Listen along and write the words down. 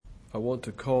I want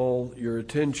to call your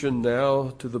attention now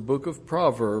to the book of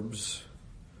Proverbs,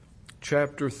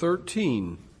 chapter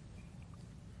 13.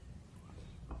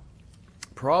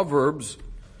 Proverbs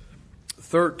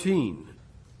 13.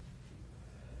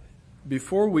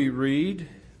 Before we read,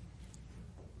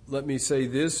 let me say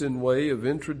this in way of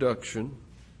introduction.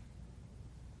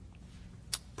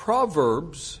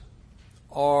 Proverbs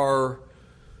are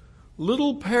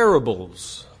little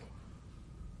parables,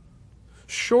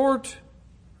 short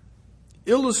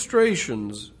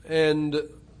illustrations and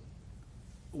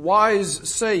wise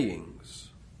sayings.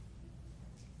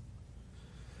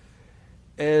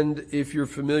 And if you're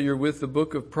familiar with the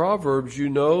book of Proverbs, you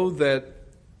know that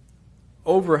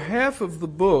over half of the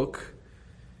book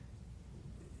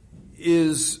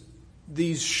is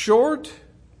these short,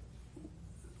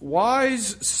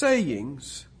 wise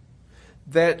sayings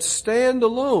that stand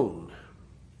alone.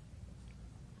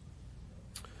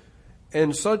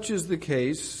 And such is the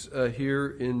case here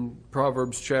in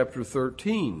Proverbs chapter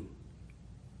 13.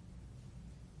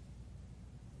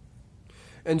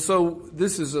 And so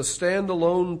this is a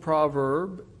standalone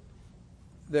proverb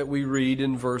that we read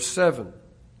in verse 7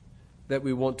 that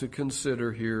we want to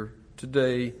consider here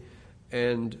today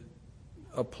and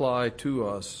apply to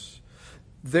us.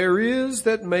 There is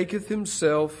that maketh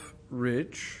himself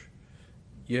rich,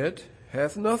 yet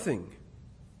hath nothing.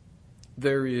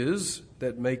 There is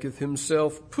that maketh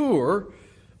himself poor,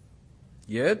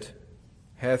 yet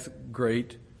hath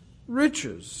great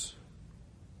riches.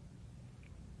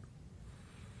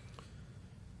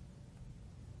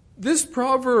 This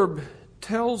proverb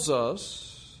tells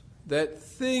us that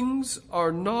things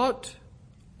are not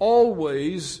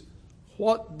always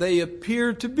what they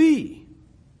appear to be.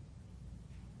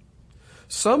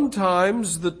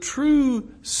 Sometimes the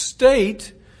true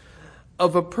state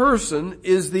of a person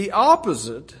is the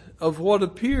opposite of what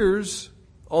appears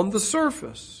on the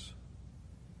surface.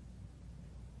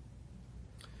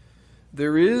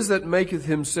 There is that maketh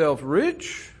himself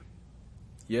rich,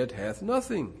 yet hath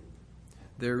nothing.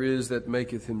 There is that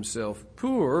maketh himself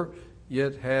poor,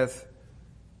 yet hath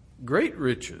great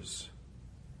riches.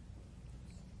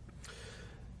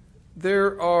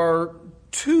 There are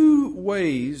two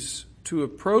ways to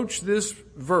approach this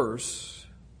verse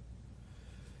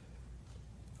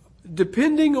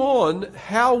depending on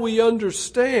how we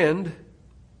understand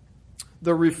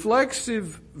the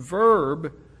reflexive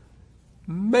verb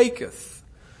maketh.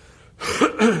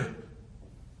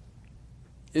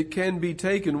 It can be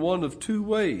taken one of two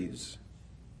ways.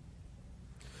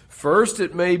 First,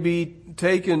 it may be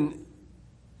taken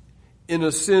in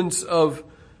a sense of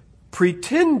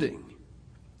pretending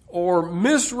or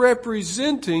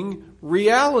misrepresenting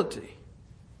reality.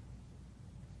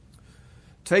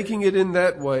 Taking it in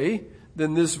that way,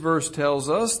 then this verse tells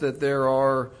us that there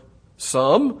are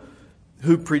some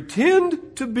who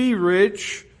pretend to be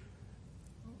rich,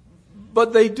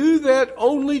 but they do that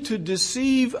only to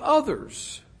deceive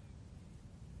others.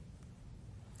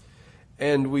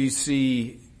 And we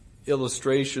see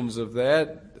illustrations of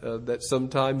that that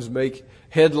sometimes make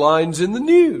headlines in the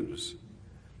news.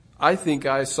 I think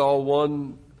I saw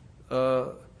one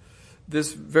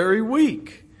this very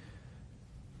week.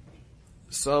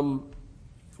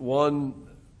 Someone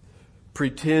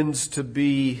pretends to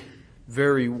be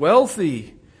very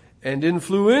wealthy and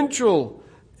influential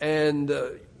and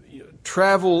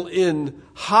travel in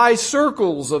high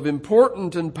circles of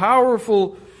important and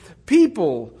powerful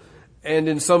people. And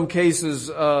in some cases,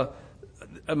 a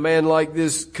man like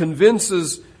this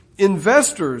convinces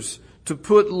investors to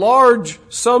put large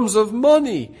sums of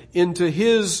money into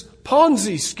his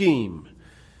Ponzi scheme.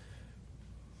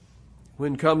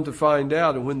 When come to find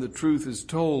out, and when the truth is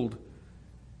told,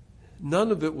 none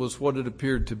of it was what it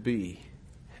appeared to be.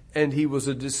 And he was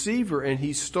a deceiver, and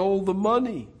he stole the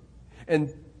money.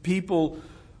 And people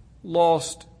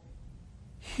lost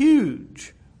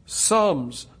huge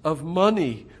sums of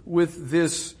money with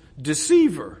this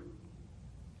deceiver.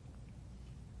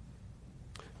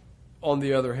 On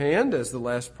the other hand, as the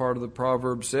last part of the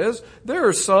proverb says, there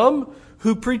are some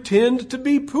who pretend to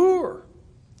be poor.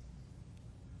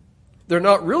 They're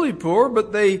not really poor,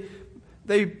 but they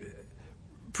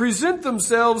present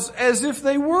themselves as if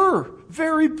they were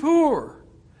very poor.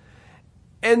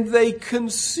 And they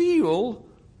conceal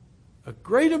a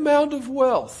great amount of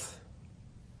wealth.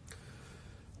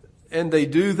 And they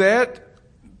do that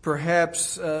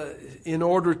perhaps in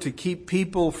order to keep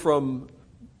people from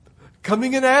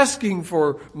coming and asking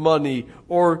for money,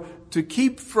 or to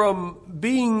keep from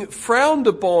being frowned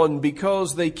upon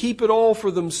because they keep it all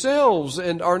for themselves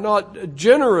and are not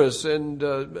generous and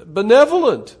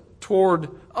benevolent toward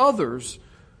others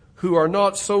who are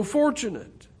not so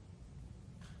fortunate.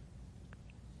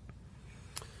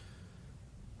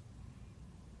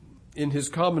 in his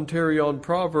commentary on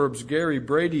Proverbs, Gary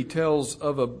Brady tells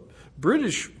of a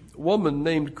British woman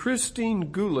named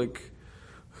Christine Gulick,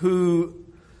 who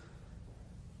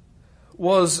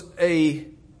was a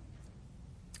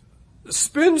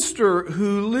spinster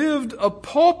who lived a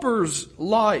pauper's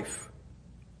life,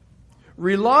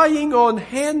 relying on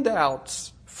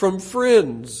handouts from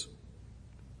friends,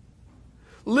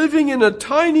 living in a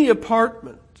tiny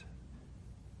apartment.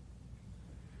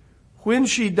 When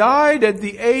she died at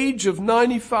the age of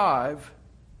 95,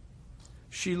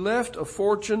 she left a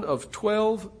fortune of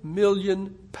 £12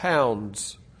 million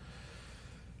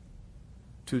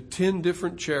to 10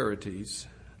 different charities.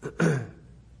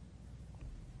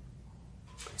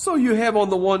 So you have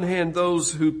on the one hand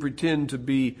those who pretend to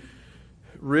be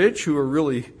rich who are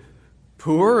really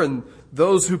poor, and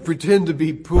those who pretend to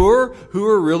be poor who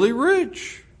are really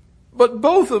rich. But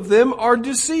both of them are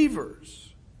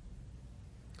deceivers.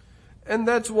 And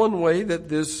that's one way that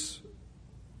this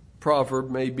proverb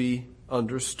may be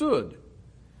understood.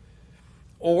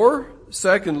 Or,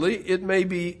 secondly, it may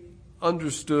be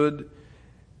understood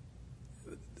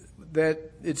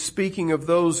that it's speaking of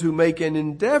those who make an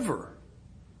endeavor.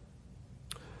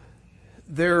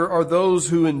 There are those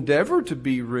who endeavor to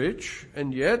be rich,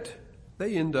 and yet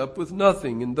they end up with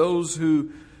nothing. And those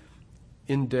who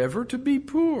endeavor to be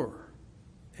poor,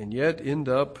 and yet end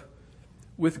up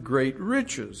with great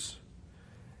riches.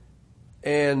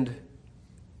 And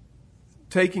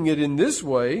taking it in this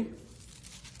way,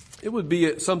 it would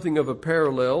be something of a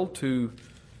parallel to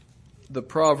the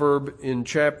proverb in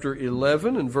chapter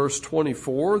 11 and verse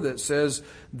 24 that says,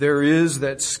 "There is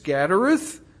that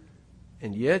scattereth,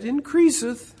 and yet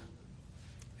increaseth,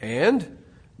 and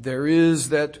there is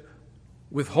that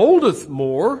withholdeth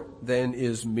more than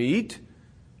is meet,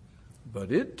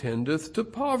 but it tendeth to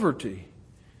poverty."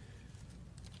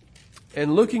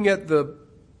 And looking at the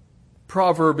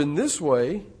proverb in this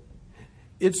way,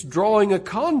 it's drawing a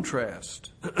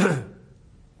contrast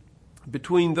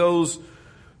between those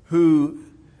who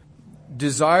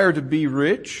desire to be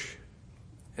rich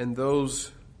and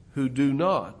those who do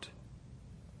not.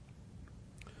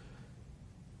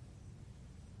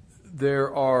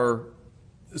 There are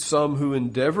some who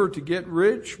endeavor to get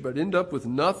rich but end up with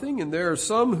nothing, and there are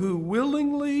some who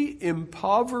willingly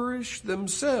impoverish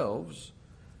themselves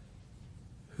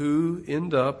who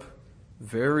end up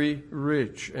very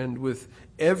rich and with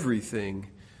everything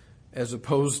as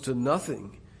opposed to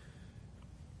nothing.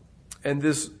 And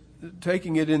this,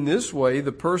 taking it in this way,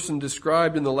 the person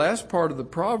described in the last part of the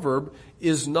proverb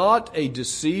is not a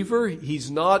deceiver, he's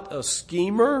not a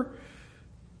schemer,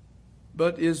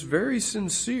 but is very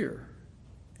sincere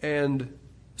and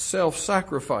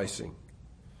self-sacrificing.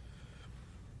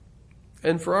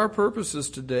 And for our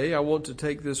purposes today, I want to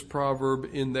take this proverb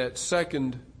in that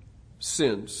second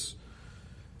sense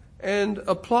and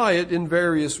apply it in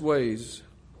various ways.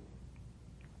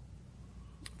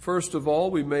 First of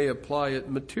all, we may apply it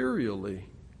materially,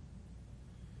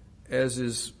 as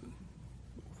is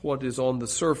what is on the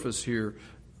surface here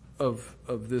of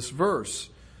this verse.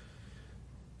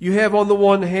 You have on the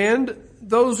one hand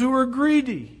those who are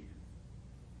greedy,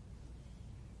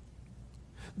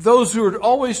 those who are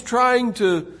always trying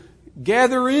to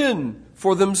gather in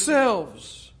for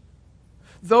themselves,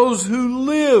 those who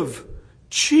live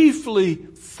chiefly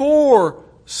for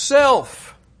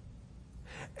self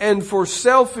and for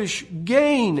selfish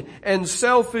gain and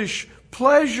selfish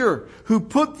pleasure, who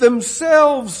put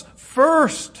themselves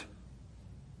first.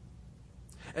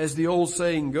 As the old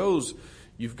saying goes,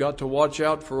 you've got to watch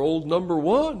out for old number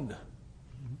one.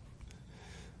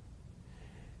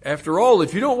 After all,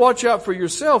 if you don't watch out for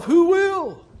yourself, who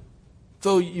will?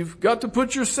 So you've got to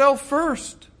put yourself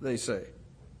first, they say.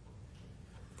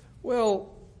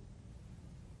 Well,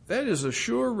 that is a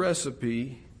sure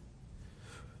recipe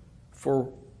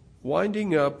for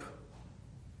winding up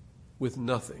with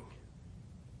nothing.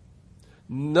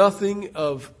 Nothing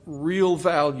of real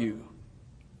value.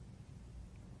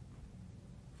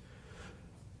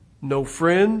 No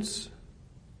friends,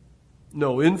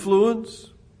 no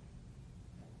influence,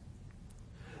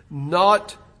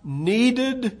 not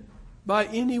needed by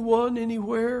anyone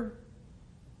anywhere.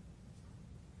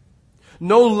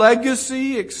 No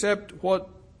legacy except what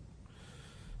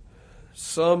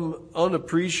some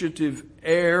unappreciative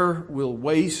heir will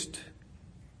waste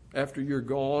after you're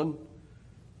gone.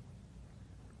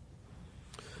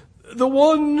 The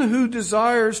one who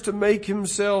desires to make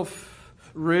himself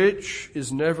rich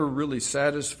is never really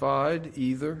satisfied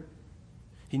either.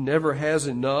 He never has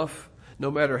enough. No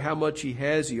matter how much he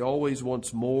has, he always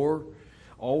wants more,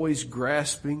 always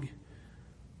grasping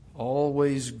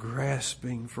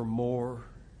for more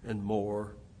and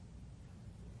more.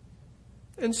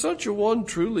 And such a one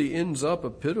truly ends up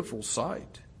a pitiful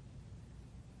sight.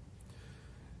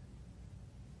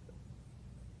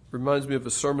 Reminds me of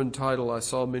a sermon title I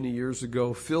saw many years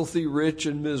ago, Filthy Rich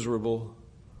and Miserable.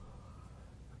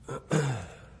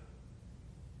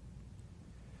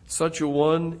 Such a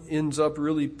one ends up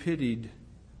really pitied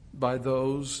by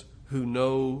those who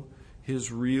know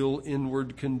his real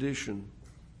inward condition.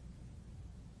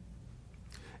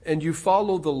 And you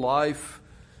follow the life,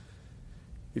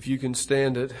 if you can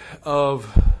stand it,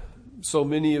 of so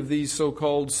many of these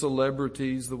so-called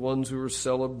celebrities, the ones who are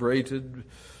celebrated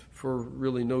for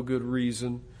really no good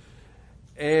reason.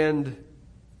 And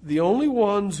the only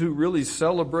ones who really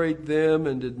celebrate them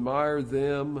and admire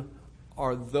them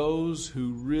are those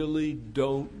who really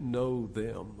don't know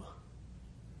them.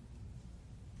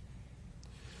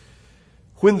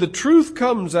 When the truth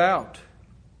comes out,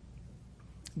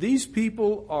 these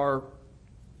people are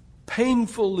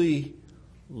painfully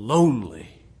lonely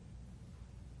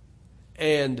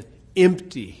and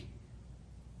empty.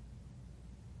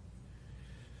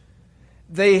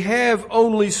 They have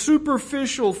only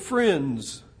superficial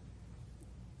friends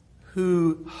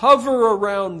who hover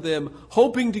around them,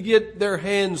 hoping to get their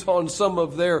hands on some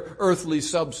of their earthly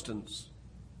substance.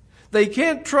 They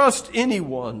can't trust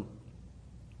anyone.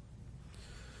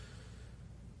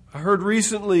 I heard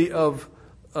recently of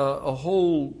a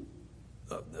whole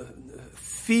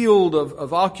field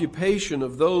of occupation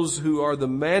of those who are the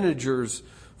managers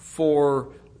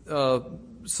for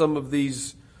some of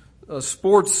these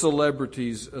sports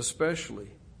celebrities especially.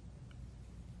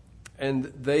 And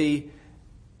they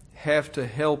have to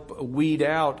help weed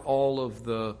out all of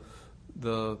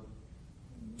the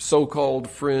so-called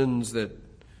friends that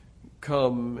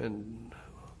come and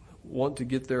want to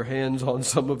get their hands on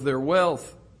some of their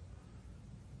wealth.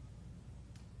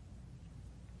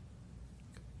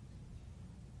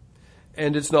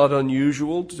 And it's not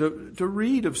unusual to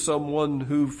read of someone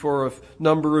who for a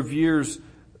number of years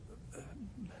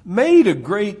made a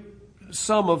great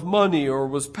sum of money or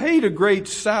was paid a great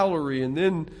salary, and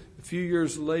then a few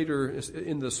years later,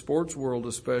 in the sports world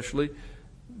especially,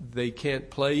 they can't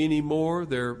play anymore.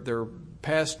 They're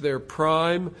past their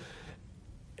prime,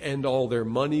 and all their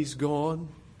money's gone,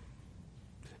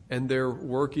 and they're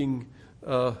working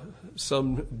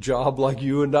some job like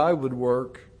you and I would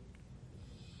work.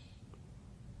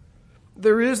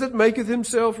 There is that maketh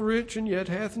himself rich and yet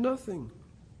hath nothing.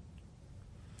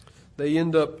 They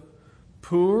end up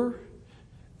poor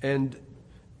and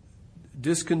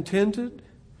discontented.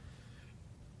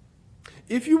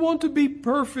 If you want to be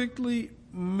perfectly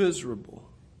miserable,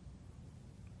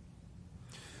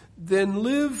 then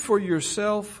live for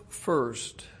yourself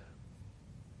first.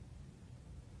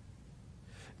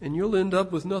 And you'll end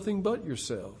up with nothing but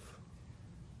yourself.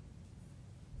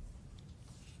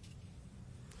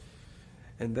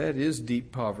 And that is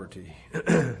deep poverty.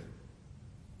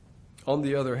 On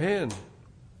the other hand,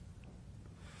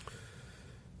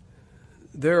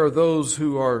 there are those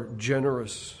who are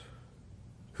generous,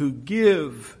 who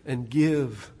give and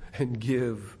give and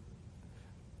give.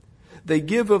 They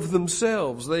give of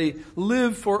themselves. They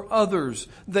live for others.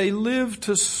 They live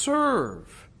to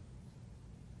serve.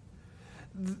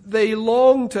 They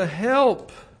long to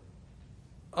help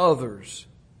others.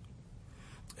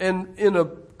 And in a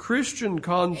Christian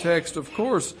context, of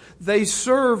course, they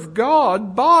serve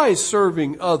God by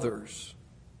serving others.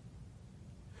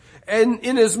 And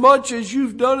inasmuch as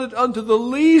you've done it unto the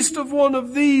least of one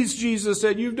of these, Jesus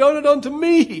said, you've done it unto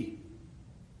me.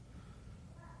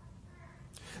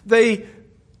 They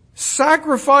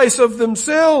sacrifice of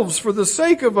themselves for the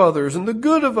sake of others and the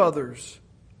good of others.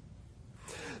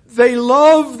 They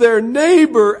love their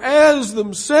neighbor as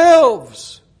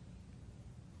themselves.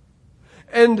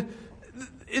 And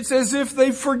it's as if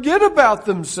they forget about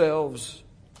themselves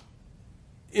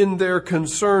in their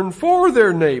concern for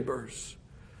their neighbors.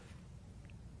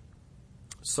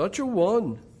 Such a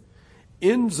one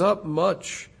ends up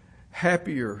much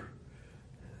happier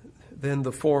than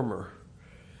the former.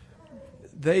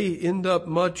 They end up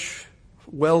much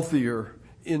wealthier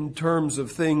in terms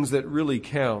of things that really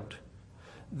count.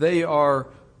 They are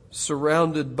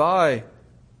surrounded by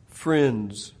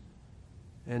friends,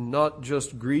 and not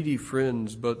just greedy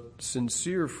friends, but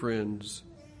sincere friends.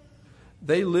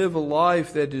 They live a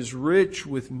life that is rich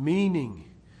with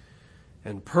meaning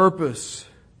and purpose.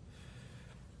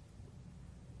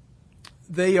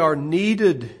 They are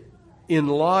needed in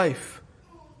life.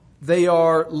 They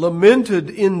are lamented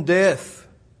in death.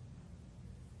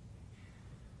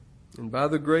 And by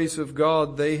the grace of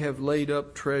God, they have laid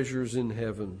up treasures in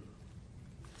heaven.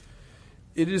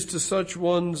 It is to such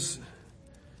ones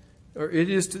or it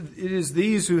is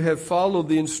these who have followed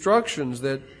the instructions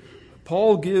that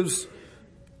Paul gives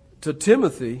to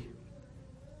Timothy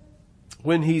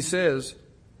when he says,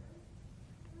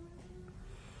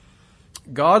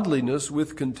 "Godliness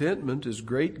with contentment is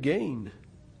great gain.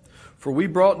 For we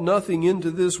brought nothing into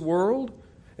this world,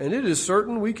 and it is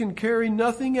certain we can carry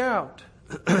nothing out.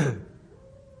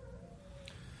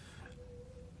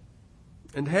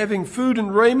 And having food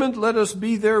and raiment, let us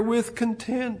be therewith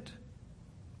content.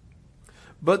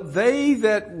 But they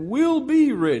that will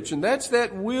be rich," and that's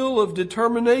that will of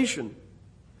determination,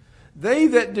 "they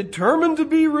that determine to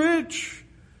be rich,"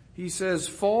 he says,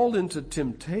 "fall into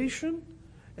temptation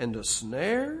and a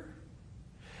snare,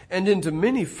 and into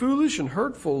many foolish and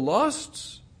hurtful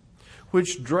lusts,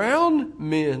 which drown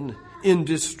men in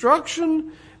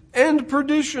destruction and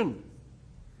perdition.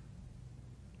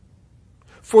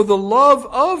 For the love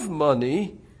of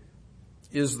money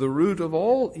is the root of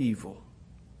all evil,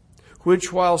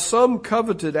 which while some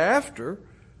coveted after,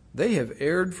 they have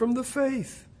erred from the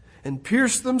faith, and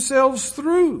pierced themselves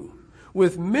through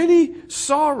with many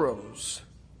sorrows."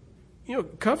 You know,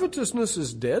 covetousness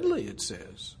is deadly, it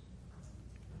says.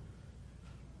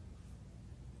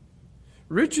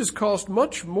 Riches cost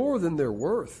much more than they're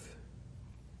worth.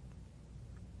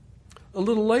 A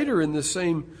little later in this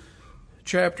same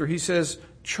chapter, he says,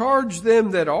 "Charge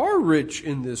them that are rich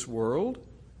in this world,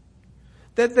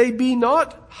 that they be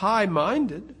not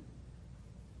high-minded,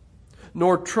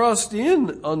 nor trust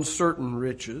in uncertain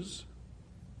riches,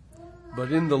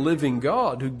 but in the living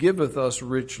God, who giveth us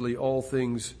richly all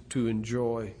things to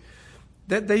enjoy.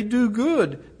 That they do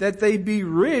good, that they be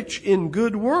rich in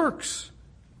good works,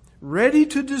 ready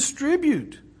to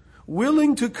distribute,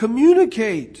 willing to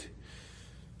communicate,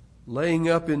 laying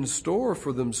up in store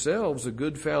for themselves a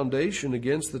good foundation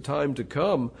against the time to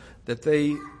come, that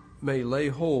they may lay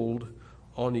hold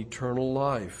on eternal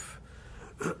life."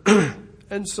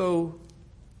 And so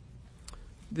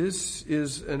this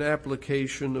is an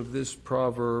application of this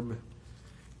proverb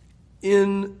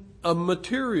in a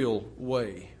material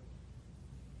way.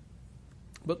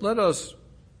 But let us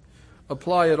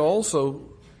apply it also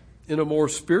in a more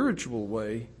spiritual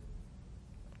way.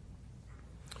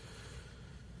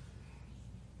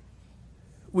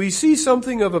 We see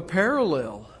something of a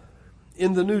parallel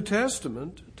in the New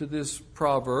Testament to this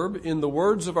proverb in the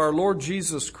words of our Lord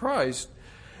Jesus Christ.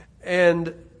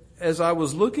 And as I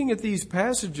was looking at these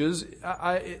passages,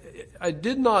 I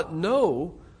did not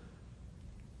know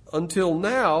until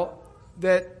now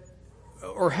that,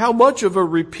 or how much of a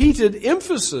repeated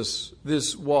emphasis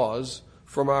this was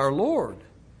from our Lord.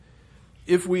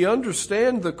 If we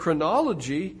understand the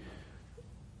chronology,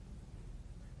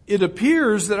 it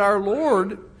appears that our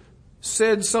Lord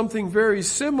said something very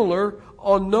similar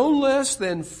on no less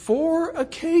than 4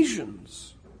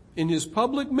 occasions in his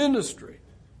public ministry.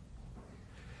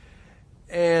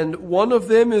 And one of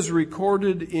them is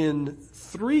recorded in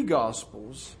 3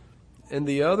 Gospels, and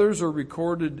the others are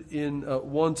recorded in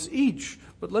once each.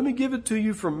 But let me give it to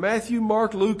you from Matthew,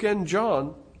 Mark, Luke, and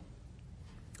John.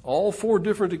 All 4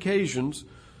 different occasions,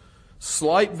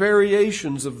 slight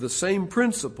variations of the same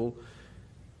principle.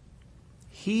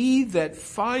 "He that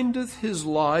findeth his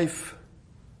life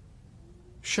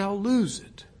shall lose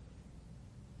it.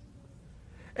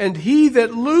 And he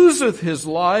that loseth his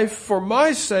life for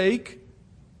my sake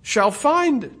shall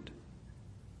find it."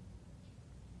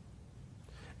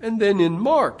 And then in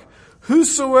Mark,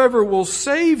 "Whosoever will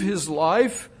save his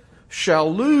life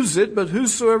shall lose it, but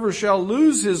whosoever shall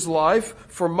lose his life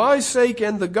for my sake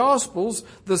and the gospel's,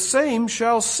 the same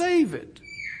shall save it."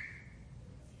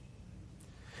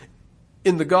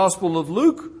 In the Gospel of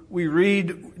Luke, we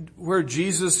read where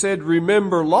Jesus said,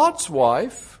 "Remember Lot's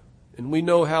wife," and we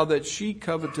know how that she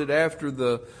coveted after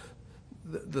the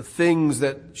things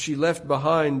that she left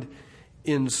behind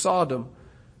in Sodom.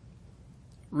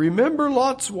 "Remember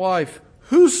Lot's wife.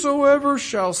 Whosoever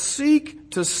shall seek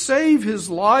to save his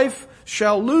life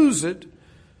shall lose it,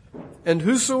 and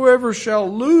whosoever shall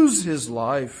lose his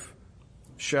life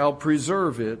shall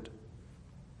preserve it."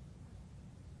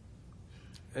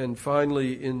 And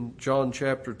finally in John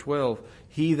chapter 12,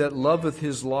 "He that loveth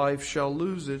his life shall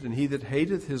lose it, and he that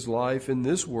hateth his life in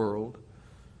this world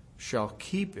shall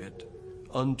keep it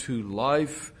unto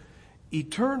life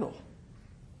eternal."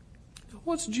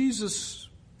 What's Jesus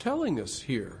telling us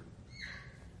here?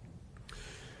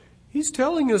 He's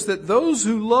telling us that those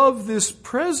who love this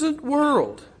present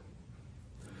world,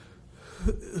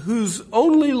 whose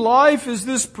only life is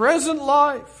this present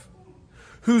life,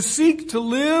 who seek to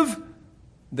live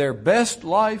their best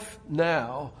life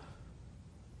now,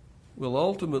 will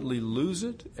ultimately lose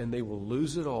it, and they will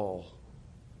lose it all.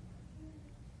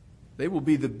 They will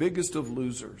be the biggest of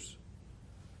losers.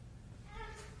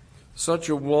 Such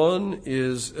a one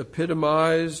is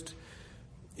epitomized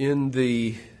in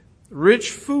the rich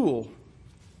fool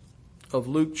of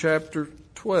Luke chapter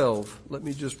 12. Let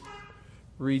me just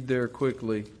read there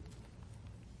quickly.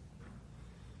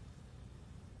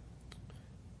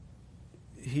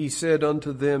 He said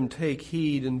unto them, Take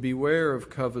heed and beware of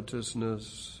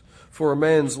covetousness, for a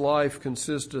man's life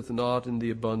consisteth not in the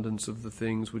abundance of the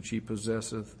things which he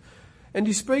possesseth. And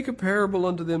he spake a parable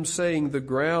unto them, saying, The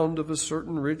ground of a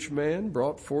certain rich man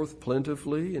brought forth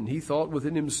plentifully, and he thought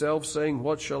within himself, saying,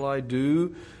 What shall I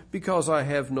do, because I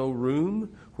have no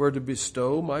room where to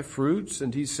bestow my fruits?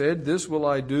 And he said, This will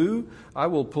I do, I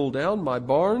will pull down my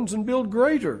barns and build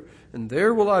greater, and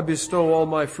there will I bestow all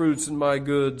my fruits and my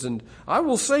goods. And I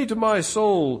will say to my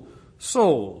soul,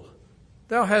 Soul,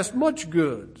 thou hast much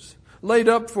goods, laid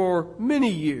up for many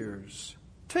years.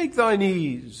 Take thine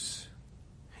ease,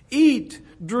 eat,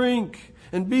 drink,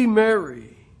 and be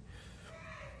merry.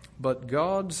 But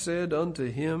God said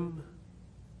unto him,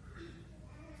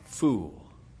 Fool,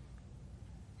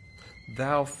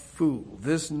 thou fool,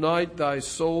 this night thy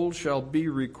soul shall be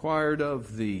required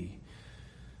of thee.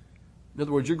 In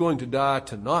other words, you're going to die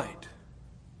tonight.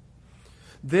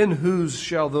 Then whose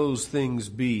shall those things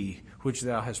be which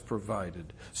thou hast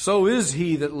provided? So is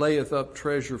he that layeth up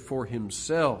treasure for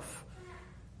himself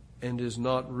and is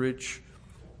not rich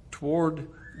toward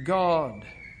God.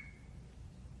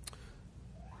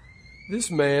 This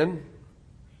man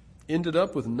ended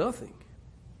up with nothing.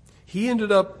 He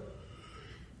ended up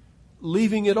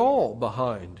leaving it all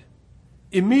behind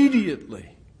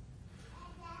immediately.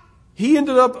 He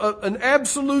ended up an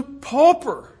absolute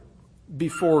pauper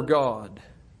before God.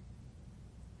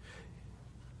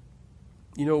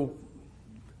 You know,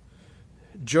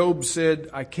 Job said,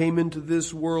 I came into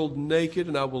this world naked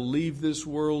and I will leave this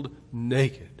world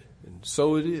naked. And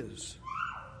so it is.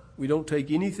 We don't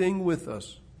take anything with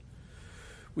us.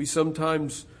 We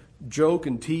sometimes joke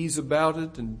and tease about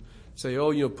it and say,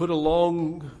 put a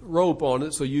long rope on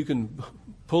it so you can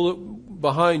pull it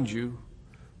behind you.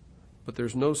 But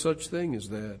there's no such thing as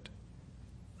that.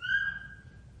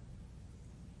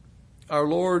 Our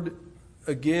Lord,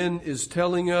 again, is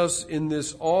telling us in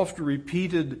this oft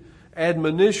repeated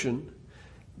admonition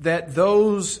that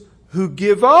those who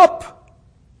give up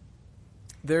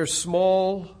their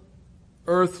small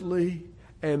earthly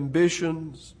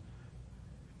ambitions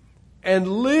and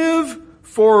live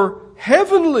for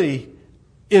heavenly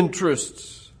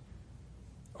interests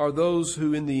are those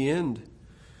who in the end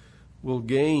will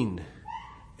gain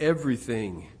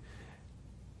everything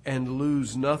and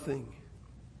lose nothing.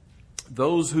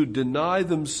 Those who deny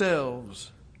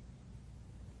themselves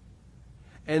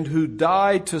and who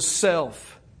die to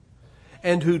self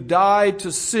and who die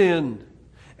to sin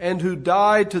and who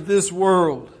die to this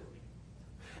world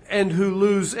and who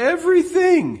lose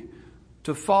everything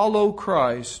to follow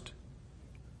Christ.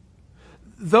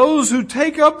 Those who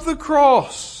take up the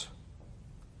cross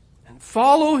and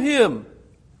follow Him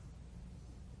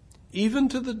even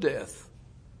to the death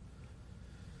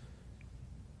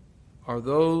are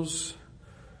those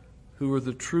who are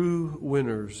the true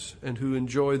winners and who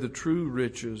enjoy the true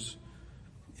riches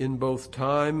in both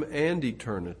time and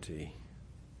eternity.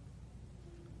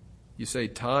 You say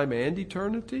time and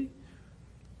eternity?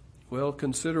 Well,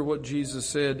 consider what Jesus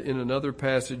said in another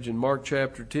passage in Mark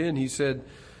chapter 10. He said,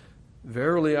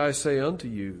 Verily I say unto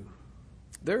you,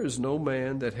 there is no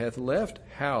man that hath left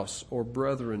house or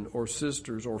brethren or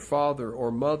sisters or father or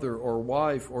mother or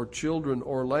wife or children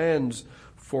or lands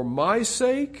for my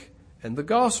sake and the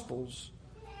gospel's,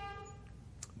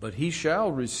 but he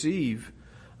shall receive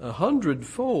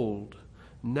 100-fold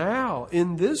now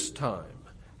in this time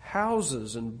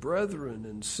houses and brethren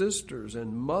and sisters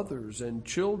and mothers and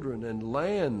children and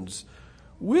lands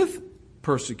with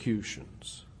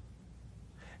persecutions,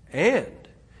 and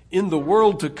in the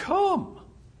world to come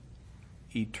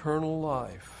eternal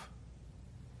life.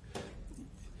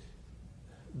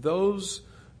 Those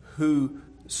who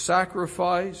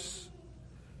sacrifice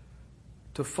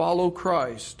to follow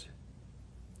Christ,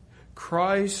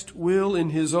 Christ will in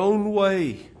His own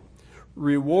way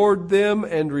reward them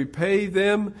and repay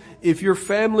them. If your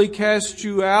family casts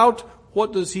you out,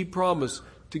 what does He promise?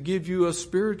 To give you a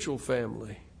spiritual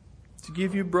family, to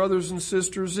give you brothers and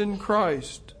sisters in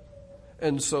Christ,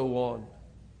 and so on.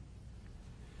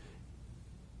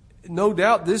 No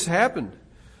doubt this happened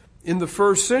in the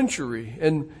first century,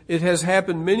 and it has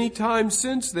happened many times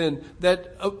since then,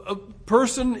 that a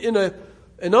person in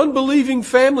an unbelieving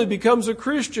family becomes a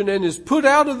Christian and is put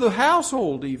out of the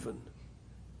household even.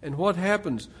 And what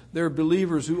happens? There are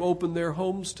believers who open their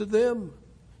homes to them,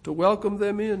 to welcome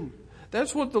them in.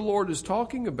 That's what the Lord is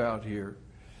talking about here.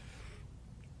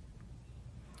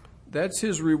 That's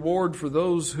His reward for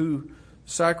those who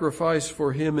sacrifice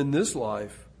for Him in this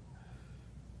life.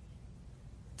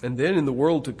 And then in the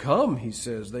world to come, He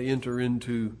says, they enter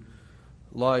into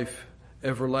life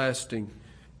everlasting.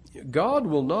 God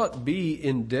will not be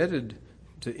indebted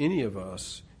to any of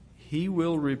us. He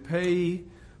will repay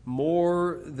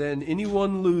more than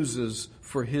anyone loses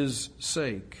for His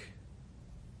sake.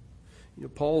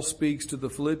 Paul speaks to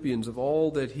the Philippians of all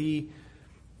that he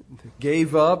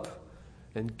gave up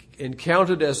and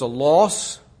counted as a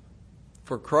loss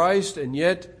for Christ, and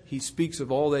yet he speaks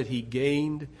of all that he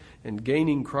gained, and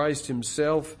gaining Christ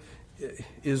Himself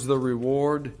is the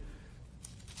reward.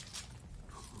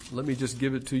 Let me just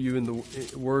give it to you in the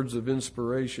words of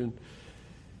inspiration.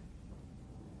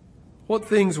 What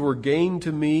things were gained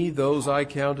to me, those I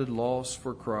counted loss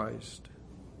for Christ.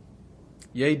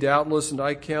 Yea, doubtless, and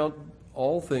I count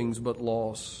all things but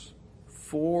loss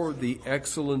for the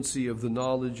excellency of the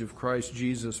knowledge of Christ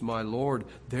Jesus my Lord.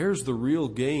 There's the real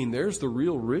gain. There's the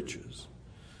real riches.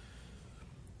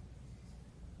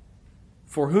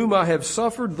 For whom I have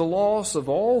suffered the loss of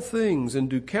all things, and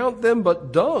do count them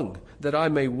but dung, that I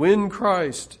may win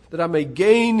Christ, that I may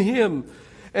gain Him,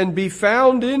 and be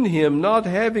found in Him, not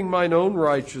having mine own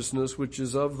righteousness, which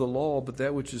is of the law, but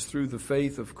that which is through the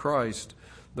faith of Christ,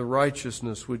 the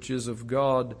righteousness which is of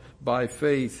God by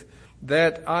faith,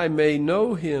 that I may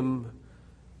know Him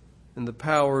and the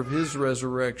power of His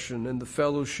resurrection and the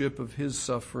fellowship of His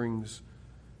sufferings,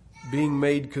 being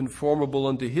made conformable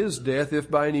unto His death, if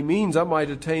by any means I might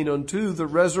attain unto the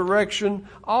resurrection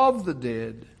of the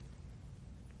dead.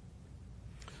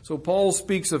 So Paul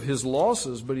speaks of his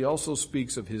losses, but he also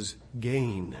speaks of his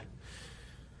gain.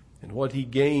 And what he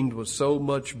gained was so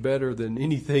much better than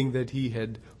anything that he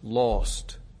had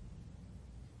lost.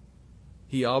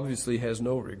 He obviously has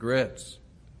no regrets.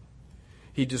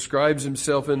 He describes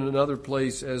himself in another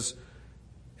place as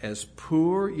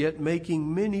poor, yet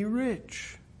making many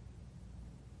rich.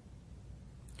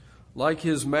 Like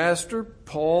his master,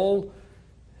 Paul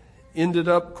ended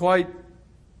up quite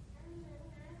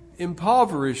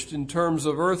impoverished in terms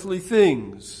of earthly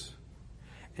things.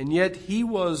 And yet he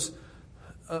was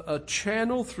a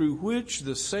channel through which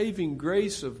the saving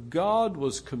grace of God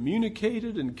was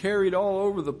communicated and carried all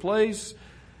over the place.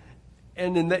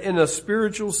 And in a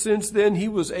spiritual sense, then, he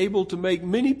was able to make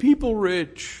many people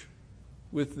rich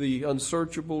with the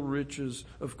unsearchable riches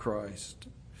of Christ.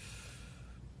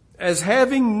 As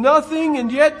having nothing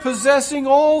and yet possessing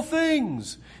all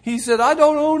things. He said, I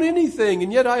don't own anything,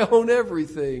 and yet I own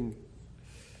everything.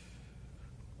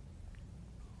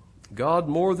 God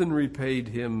more than repaid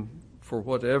him for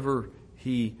whatever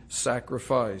he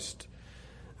sacrificed.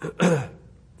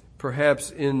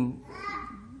 Perhaps in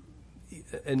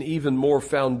an even more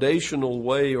foundational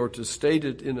way, or to state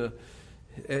it in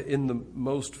the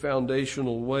most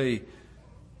foundational way,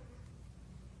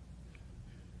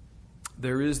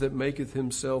 there is that maketh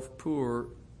himself poor,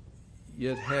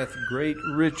 yet hath great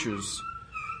riches.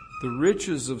 The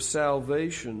riches of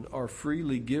salvation are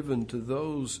freely given to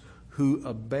those who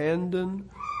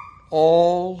abandon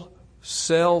all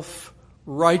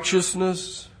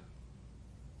self-righteousness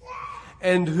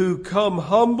and who come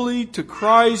humbly to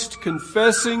Christ,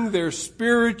 confessing their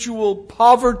spiritual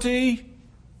poverty.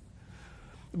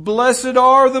 Blessed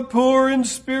are the poor in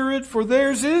spirit, for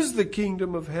theirs is the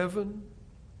kingdom of heaven.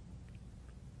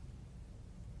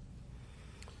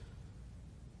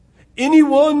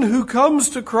 Anyone who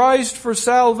comes to Christ for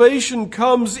salvation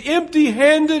comes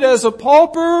empty-handed as a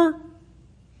pauper.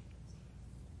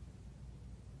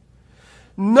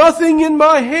 Nothing in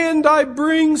my hand I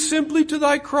bring, simply to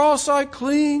thy cross I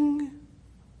cling.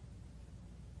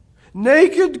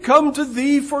 Naked, come to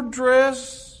thee for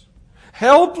dress.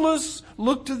 Helpless,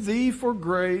 look to thee for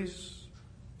grace.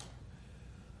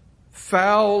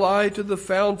 Foul, I to the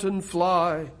fountain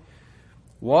fly.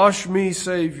 Wash me,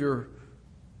 Savior,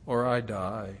 or I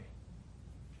die.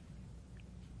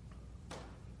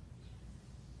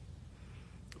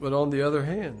 But on the other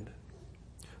hand,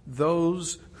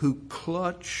 those who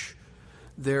clutch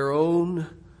their own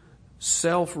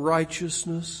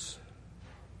self-righteousness,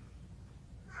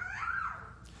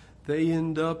 they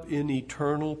end up in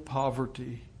eternal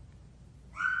poverty.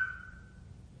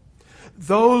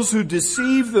 Those who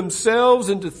deceive themselves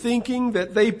into thinking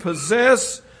that they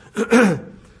possess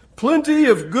plenty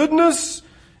of goodness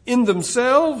in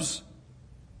themselves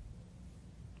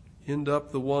end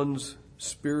up the ones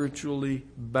spiritually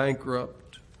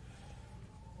bankrupt.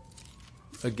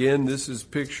 Again, this is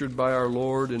pictured by our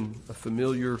Lord in a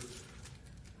familiar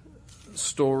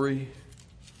story.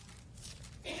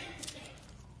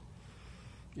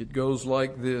 It goes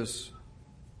like this.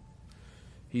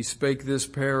 He spake this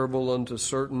parable unto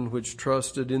certain which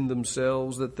trusted in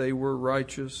themselves that they were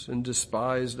righteous, and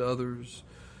despised others.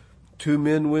 2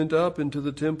 men went up into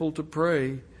the temple to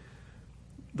pray,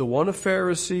 the one a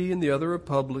Pharisee and the other a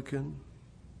publican.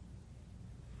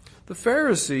 The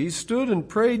Pharisee stood and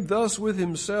prayed thus with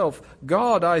himself,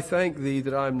 God, I thank thee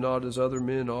that I am not as other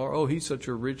men are. Oh, he's such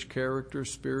a rich character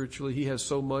spiritually. He has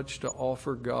so much to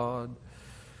offer God.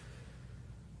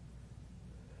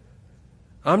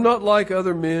 I'm not like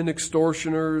other men,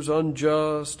 extortioners,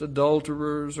 unjust,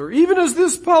 adulterers, or even as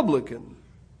this publican,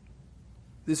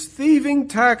 this thieving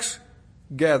tax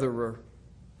gatherer.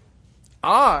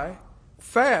 I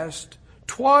fast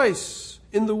twice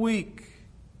in the week.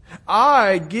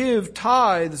 I give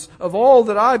tithes of all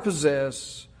that I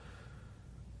possess.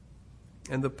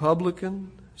 And the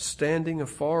publican, standing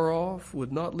afar off,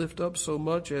 would not lift up so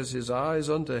much as his eyes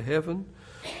unto heaven,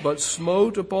 but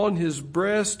smote upon his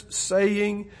breast,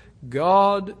 saying,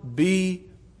 God be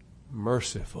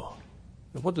merciful.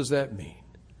 Now, what does that mean?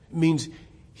 It means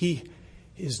he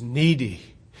is needy.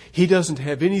 He doesn't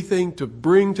have anything to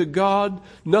bring to God,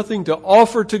 nothing to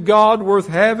offer to God worth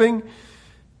having.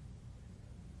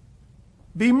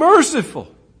 Be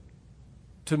merciful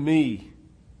to me,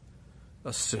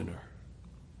 a sinner.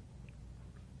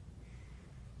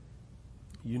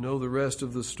 You know the rest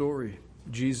of the story.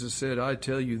 Jesus said, I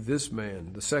tell you, this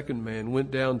man, the second man,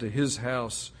 went down to his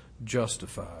house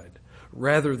justified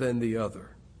rather than the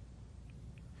other.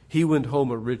 He went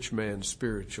home a rich man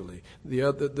spiritually.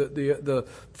 The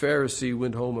Pharisee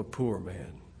went home a poor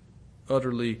man,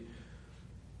 utterly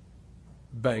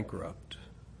bankrupt.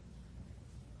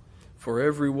 For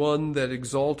every one that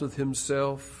exalteth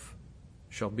himself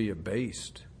shall be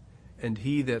abased, and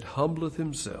he that humbleth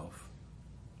himself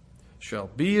shall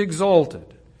be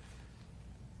exalted.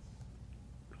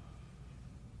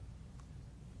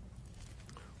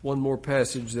 One more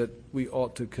passage that we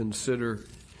ought to consider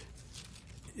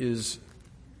is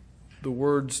the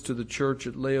words to the church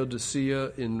at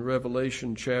Laodicea in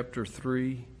Revelation chapter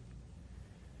 3.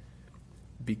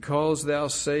 Because thou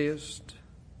sayest,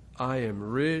 I am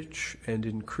rich and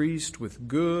increased with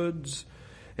goods,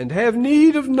 and have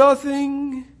need of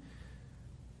nothing,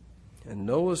 and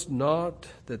knowest not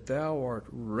that thou art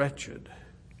wretched,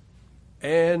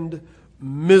 and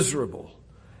miserable,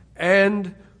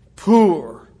 and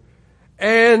poor,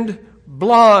 and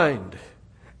blind,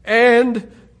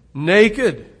 and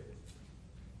naked.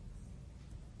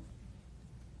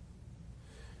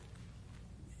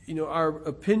 You know, our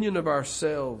opinion of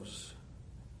ourselves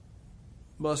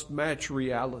must match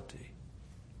reality.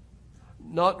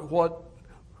 Not what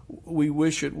we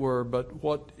wish it were, but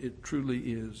what it truly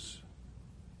is.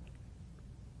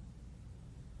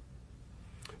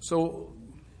 So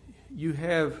you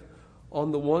have,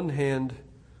 on the one hand,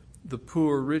 the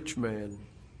poor rich man,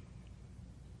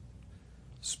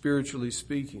 spiritually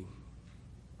speaking.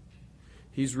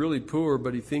 He's really poor,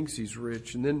 but he thinks he's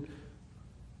rich. And then,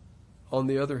 on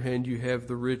the other hand, you have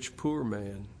the rich poor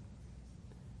man.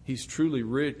 He's truly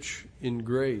rich in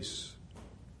grace,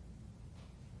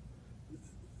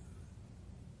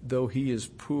 though he is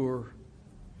poor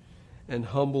and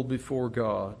humble before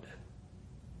God.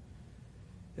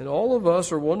 And all of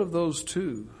us are one of those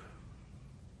two.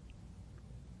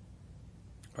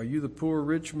 Are you the poor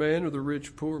rich man or the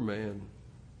rich poor man?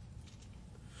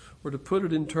 Or to put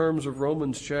it in terms of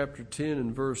Romans chapter 10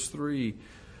 and verse 3,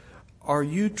 are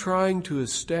you trying to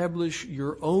establish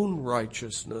your own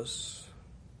righteousness?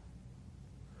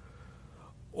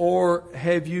 Or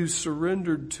have you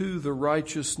surrendered to the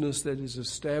righteousness that is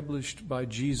established by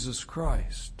Jesus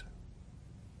Christ?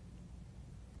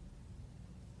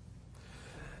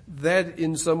 That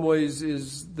in some ways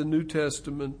is the New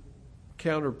Testament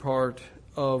counterpart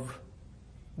of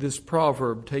this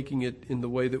proverb, taking it in the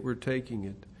way that we're taking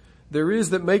it. There is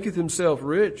that maketh himself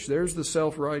rich. There's the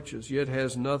self-righteous, yet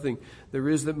has nothing. There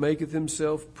is that maketh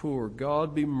himself poor.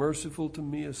 God be merciful to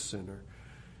me, a sinner.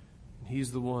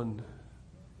 He's the one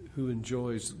who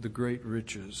enjoys the great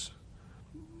riches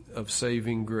of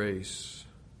saving grace.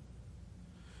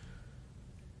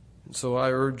 And so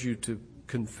I urge you to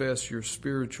confess your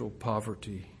spiritual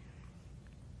poverty.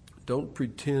 Don't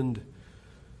pretend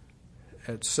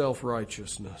at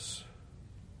self-righteousness,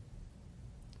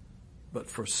 but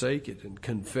forsake it and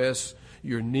confess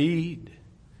your need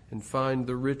and find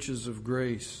the riches of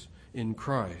grace in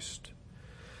Christ.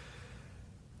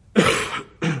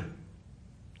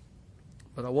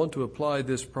 But I want to apply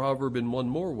this proverb in one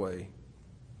more way.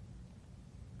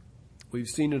 We've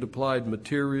seen it applied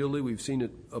materially, we've seen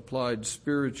it applied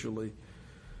spiritually,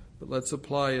 but let's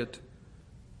apply it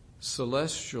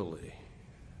celestially.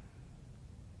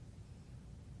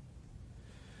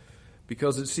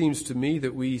 because it seems to me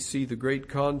that we see the great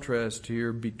contrast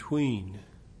here between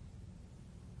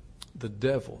the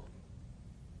devil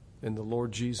and the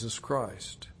Lord Jesus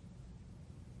Christ.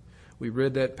 We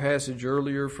read that passage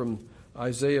earlier from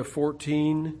Isaiah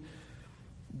 14,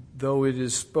 though it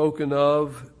is spoken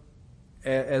of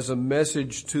as a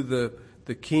message to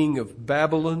the king of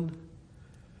Babylon.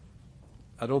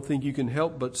 I don't think you can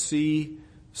help but see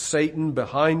Satan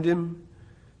behind him,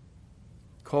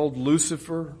 called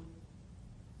Lucifer.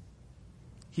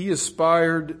 He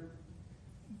aspired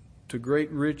to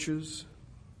great riches.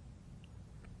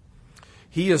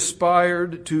 He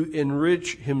aspired to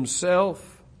enrich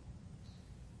himself,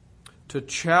 to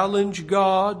challenge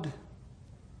God,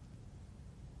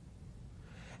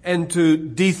 and to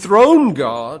dethrone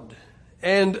God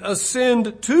and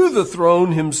ascend to the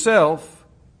throne himself.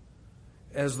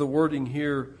 As the wording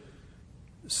here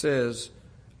says,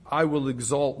 I will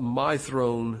exalt my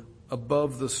throne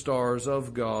above the stars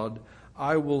of God.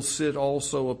 I will sit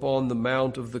also upon the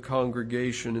mount of the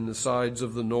congregation in the sides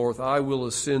of the north. I will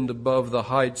ascend above the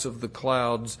heights of the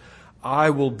clouds. I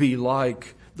will be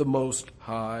like the Most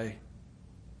High.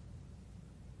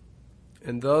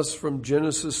 And thus from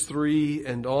Genesis 3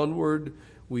 and onward,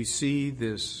 we see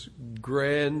this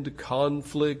grand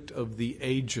conflict of the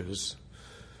ages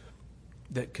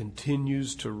that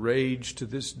continues to rage to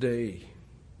this day.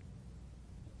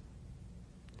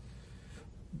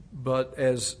 But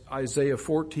as Isaiah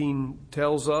 14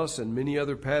 tells us, and many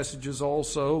other passages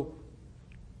also,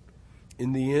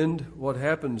 in the end, what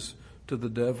happens to the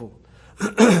devil?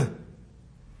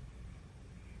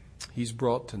 He's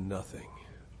brought to nothing,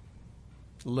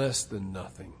 less than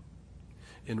nothing.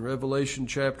 In Revelation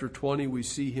chapter 20, we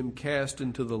see him cast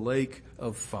into the lake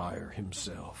of fire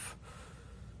himself.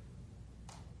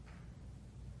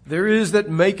 There is that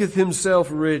maketh himself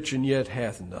rich and yet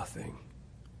hath nothing.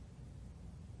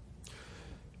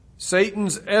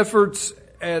 Satan's efforts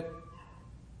at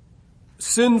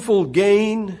sinful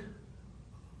gain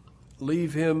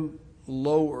leave him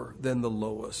lower than the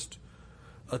lowest,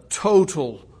 a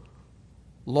total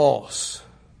loss.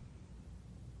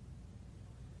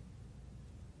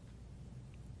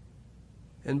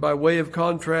 And by way of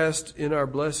contrast, in our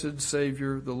blessed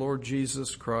Savior, the Lord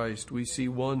Jesus Christ, we see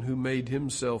one who made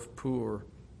himself poor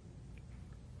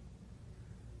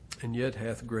and yet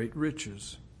hath great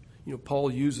riches. You know,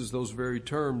 Paul uses those very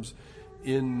terms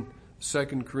in 2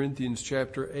 Corinthians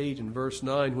chapter 8 and verse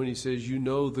 9 when he says, you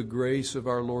know the grace of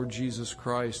our Lord Jesus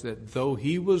Christ, that though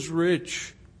he was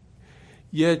rich,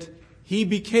 yet he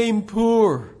became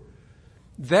poor,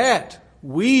 that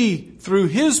we through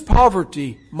his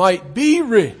poverty might be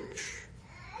rich.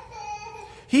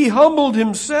 He humbled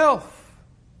himself.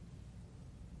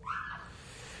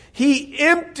 He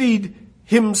emptied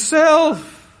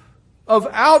himself of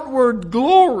outward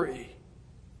glory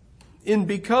in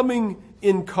becoming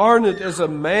incarnate as a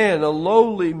man, a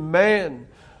lowly man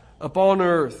upon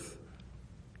earth.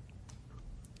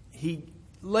 He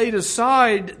laid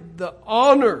aside the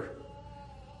honor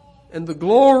and the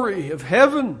glory of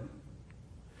heaven,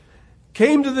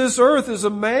 came to this earth as a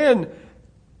man,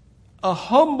 a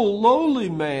humble, lowly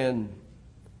man,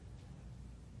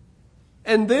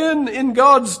 and then in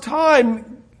God's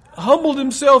time humbled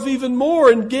himself even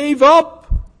more and gave up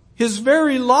his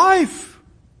very life,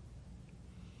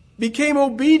 became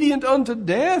obedient unto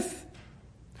death,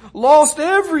 lost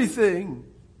everything,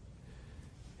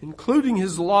 including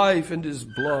his life and his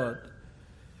blood.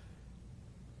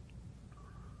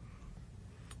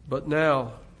 But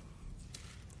now,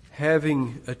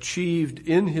 having achieved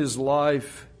in his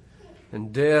life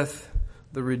and death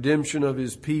the redemption of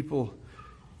his people,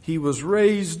 he was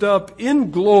raised up in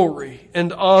glory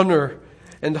and honor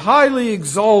and highly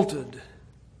exalted.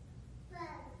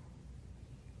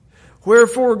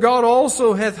 Wherefore God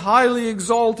also hath highly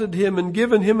exalted him and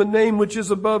given him a name which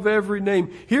is above every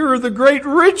name. Here are the great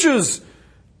riches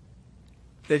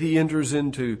that he enters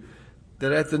into,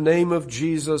 that at the name of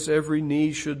Jesus every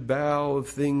knee should bow, of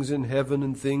things in heaven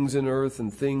and things in earth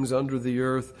and things under the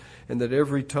earth, and that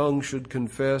every tongue should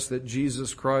confess that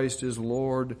Jesus Christ is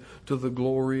Lord, to the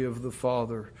glory of the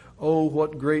Father. Oh,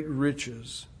 what great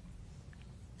riches!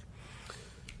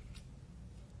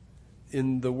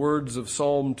 In the words of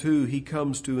Psalm 2, he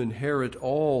comes to inherit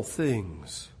all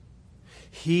things.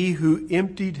 He who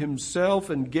emptied himself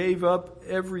and gave up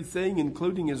everything,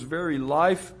 including his very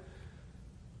life,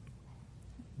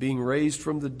 being raised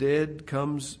from the dead,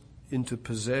 comes into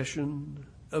possession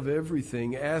of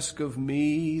everything. Ask of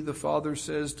me, the Father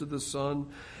says to the Son,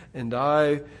 and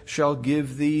I shall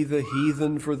give thee the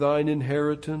heathen for thine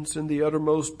inheritance, and the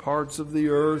uttermost parts of the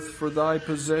earth for thy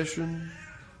possession.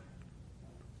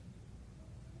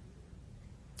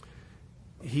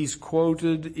 He's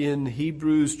quoted in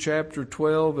Hebrews chapter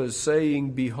 12 as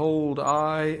saying, "Behold,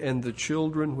 I and the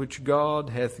children which God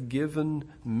hath given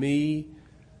me."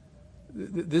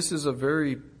 This is a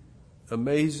very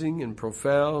amazing and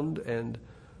profound and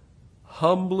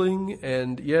humbling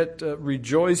and yet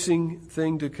rejoicing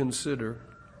thing to consider.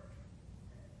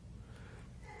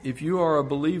 If you are a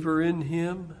believer in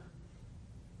Him,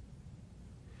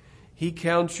 He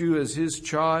counts you as His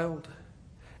child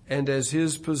and as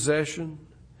His possession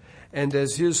and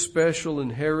as His special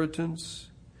inheritance.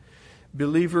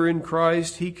 Believer in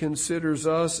Christ, He considers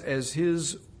us as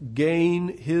His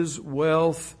gain, His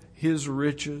wealth, His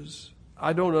riches.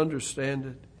 I don't understand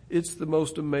it. It's the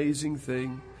most amazing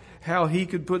thing. How He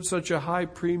could put such a high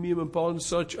premium upon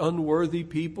such unworthy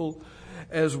people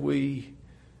as we,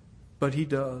 but He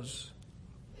does.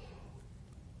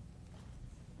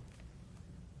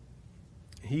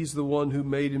 He's the one who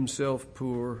made Himself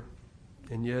poor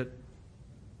and yet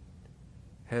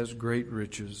has great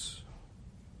riches.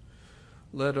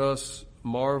 Let us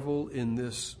marvel in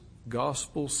this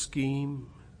gospel scheme.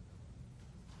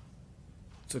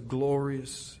 It's a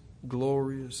glorious,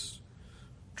 glorious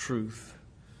truth.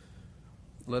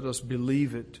 Let us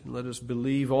believe it. Let us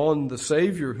believe on the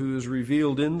Savior who is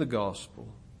revealed in the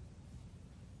gospel.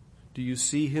 Do you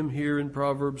see Him here in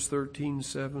Proverbs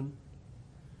 13:7?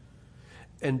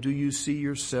 And do you see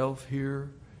yourself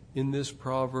here in this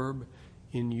proverb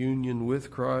in union with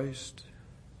Christ?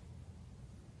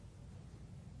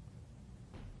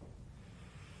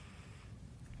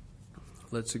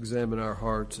 Let's examine our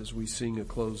hearts as we sing a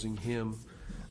closing hymn.